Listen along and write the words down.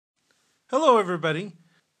Hello everybody,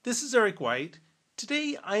 this is Eric White.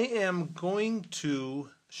 Today I am going to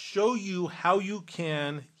show you how you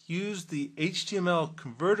can use the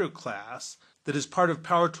HtmlConverter class that is part of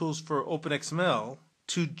Power Tools for OpenXML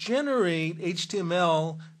to generate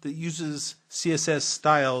HTML that uses CSS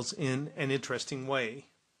styles in an interesting way.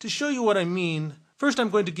 To show you what I mean, first I'm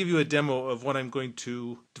going to give you a demo of what I'm going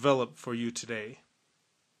to develop for you today.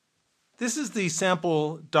 This is the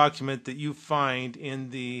sample document that you find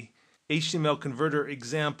in the HtmlConverter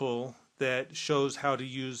example that shows how to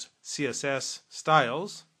use CSS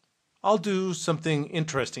styles. I'll do something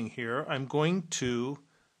interesting here. I'm going to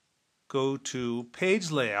go to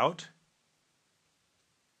Page Layout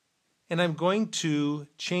and I'm going to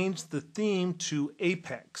change the theme to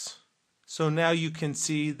Apex. So now you can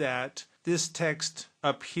see that this text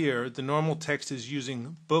up here, the normal text is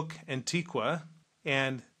using Book Antiqua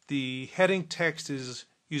and the heading text is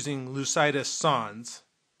using Lucida Sans.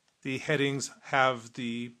 The headings have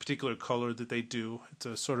the particular color that they do. It's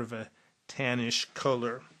a sort of a tannish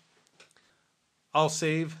color. I'll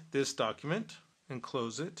save this document and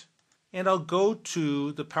close it. And I'll go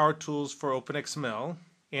to the Power Tools for OpenXML.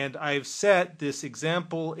 And I've set this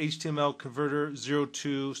example HtmlConverter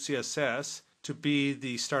 02 CSS to be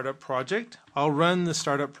the startup project. I'll run the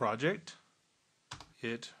startup project.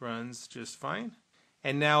 It runs just fine.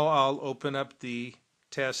 And now I'll open up the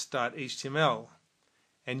test.html.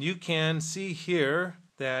 And you can see here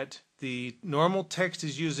that the normal text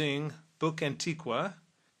is using Book Antiqua,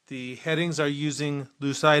 the headings are using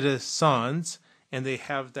Lucida Sans, and they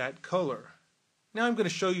have that color. Now I'm going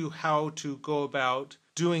to show you how to go about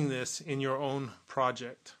doing this in your own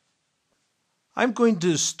project. I'm going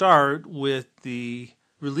to start with the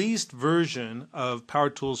released version of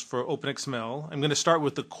Power Tools for OpenXML. I'm going to start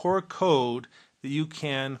with the core code that you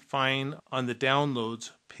can find on the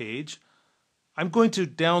downloads page. I'm going to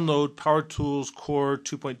download Power Tools Core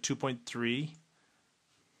 2.2.3.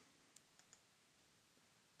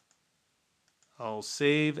 I'll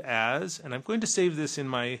save as, and I'm going to save this in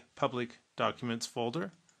my public documents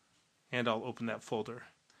folder, and I'll open that folder.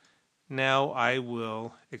 Now I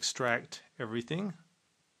will extract everything.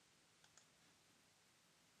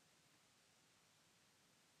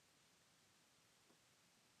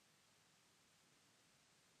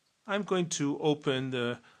 I'm going to open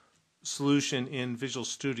the solution in Visual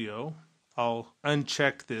Studio. I'll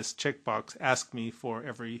uncheck this checkbox, ask me for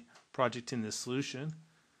every project in this solution,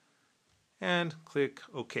 and click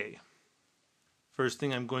OK. First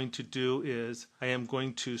thing I'm going to do is I am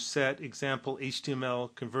going to set example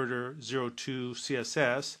HtmlConverter 02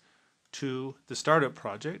 CSS to the startup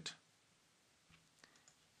project.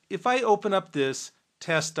 If I open up this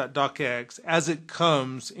test.docx as it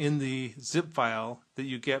comes in the zip file that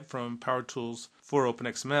you get from Power Tools for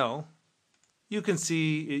OpenXML, you can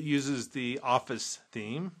see it uses the Office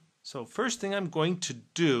theme. So first thing I'm going to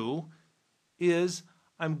do is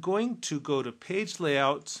I'm going to go to Page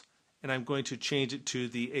Layouts and I'm going to change it to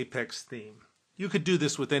the Apex theme. You could do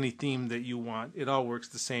this with any theme that you want. It all works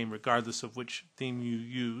the same regardless of which theme you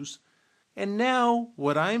use. And now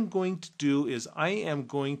what I'm going to do is I am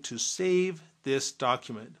going to save this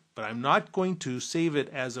document, but I'm not going to save it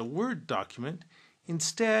as a Word document.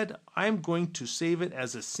 Instead, I'm going to save it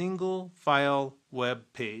as a single file web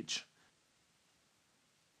page.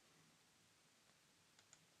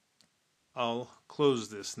 I'll close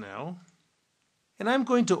this now. And I'm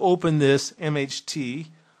going to open this MHT.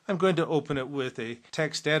 I'm going to open it with a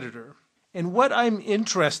text editor. And what I'm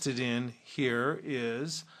interested in here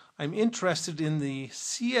is I'm interested in the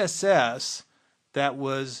CSS that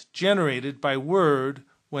was generated by Word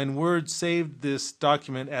when Word saved this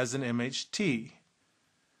document as an MHT.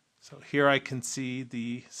 So here I can see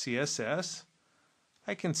the CSS.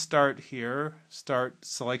 I can start here, start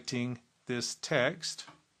selecting this text.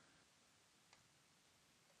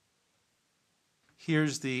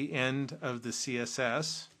 Here's the end of the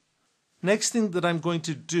CSS. Next thing that I'm going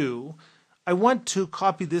to do, I want to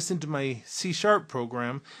copy this into my C#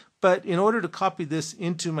 program, but in order to copy this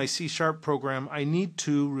into my C# program, I need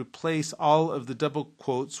to replace all of the double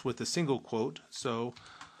quotes with a single quote. So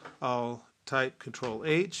I'll type Control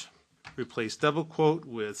H, replace double quote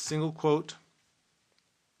with single quote,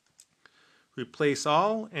 replace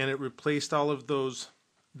all, and it replaced all of those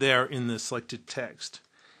there in the selected text.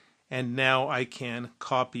 And now I can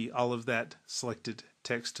copy all of that selected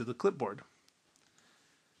text to the clipboard.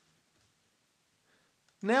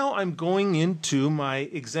 Now I'm going into my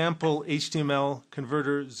example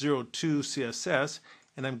HtmlConverter 02 CSS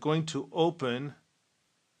and I'm going to open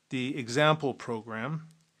the example program.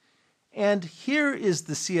 And here is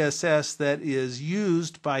the CSS that is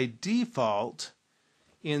used by default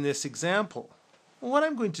in this example? Well, what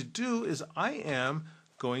I'm going to do is I am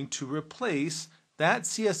going to replace that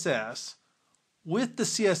CSS with the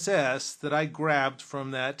CSS that I grabbed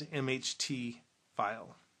from that MHT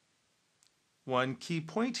file. One key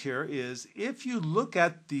point here is if you look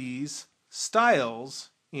at these styles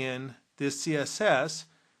in this CSS,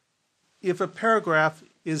 if a paragraph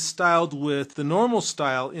is styled with the normal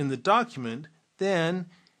style in the document, then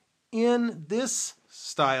in this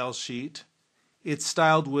style sheet it's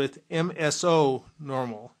styled with MSO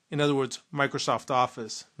normal. In other words, Microsoft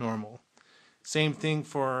Office normal. Same thing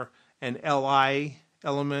for an LI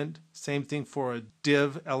element, same thing for a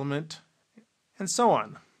div element, and so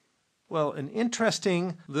on. Well, an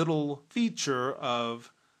interesting little feature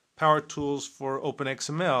of Power Tools for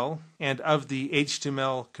OpenXML and of the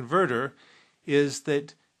HTML converter is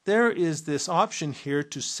that there is this option here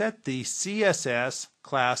to set the CSS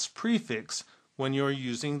class prefix when you're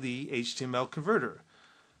using the HTML converter.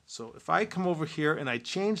 So if I come over here and I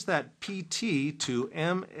change that PT to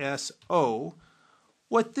MSO,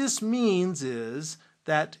 what this means is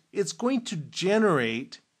that it's going to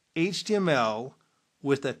generate HTML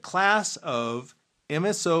with a class of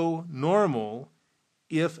MSO normal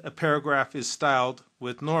if a paragraph is styled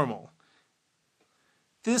with normal.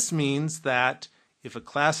 This means that if a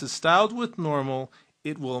class is styled with normal,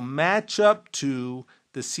 it will match up to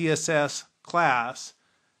the CSS class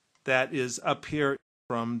that is up here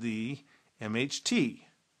from the MHT.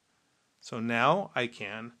 So now I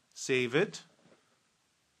can save it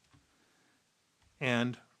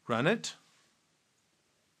and run it.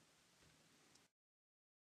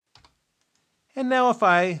 And now if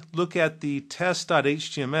I look at the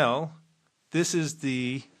test.html, this is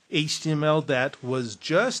the HTML that was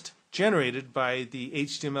just generated by the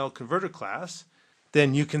HTML converter class,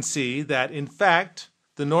 then you can see that in fact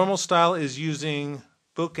the normal style is using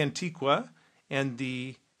Book Antiqua and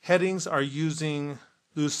the headings are using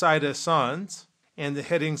Lucida Sans and the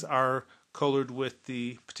headings are colored with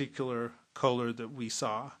the particular color that we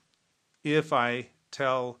saw. If I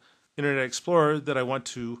tell Internet Explorer that I want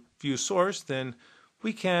to view source, then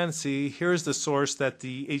we can see here's the source that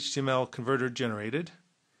the HTML converter generated.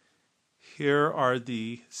 Here are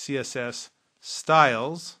the CSS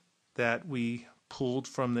styles that we pulled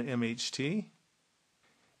from the MHT.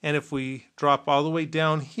 And if we drop all the way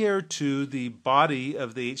down here to the body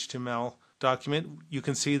of the HTML document, you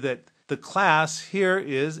can see that the class here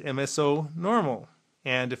is MSO normal.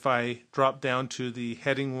 And if I drop down to the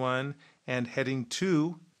heading 1 and heading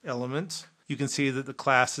 2 elements, you can see that the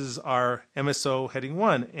classes are MSO heading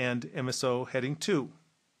 1 and MSO heading 2.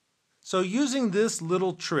 So using this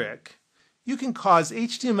little trick, you can cause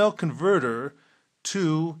HTML converter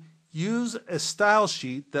to use a style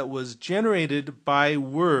sheet that was generated by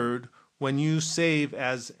Word when you save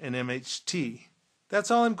as an MHT. That's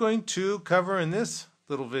all I'm going to cover in this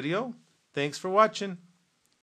little video. Thanks for watching.